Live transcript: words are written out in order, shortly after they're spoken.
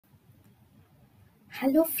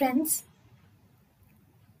Hello friends,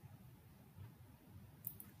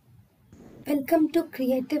 welcome to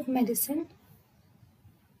Creative Medicine.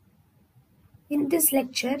 In this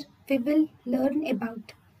lecture, we will learn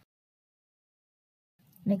about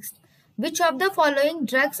Next, which of the following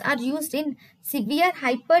drugs are used in severe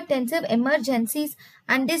hypertensive emergencies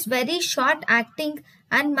and is very short acting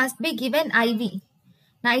and must be given IV?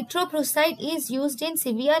 Nitroprusside is used in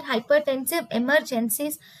severe hypertensive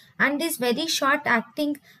emergencies and is very short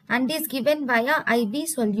acting and is given via IV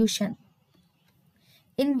solution.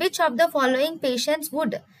 In which of the following patients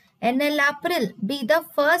would enalapril be the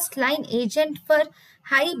first line agent for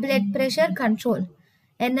high blood pressure control?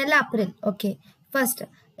 Enalapril, okay. First,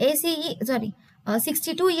 a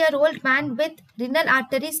 62-year-old man with renal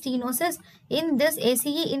artery stenosis. In this, ACE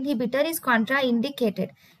inhibitor is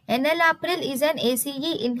contraindicated. Enalapril is an ACE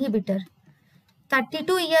inhibitor.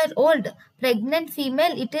 32-year-old pregnant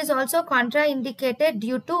female, it is also contraindicated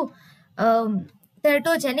due to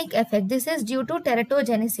teratogenic effect. This is due to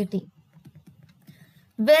teratogenicity.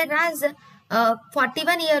 Whereas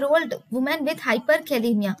 41-year-old woman with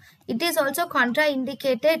hyperkalemia, it is also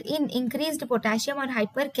contraindicated in increased potassium or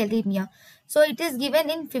hyperkalemia. So it is given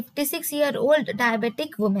in 56-year-old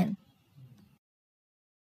diabetic woman.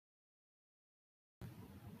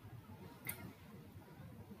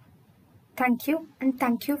 thank you and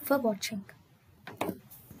thank you for watching.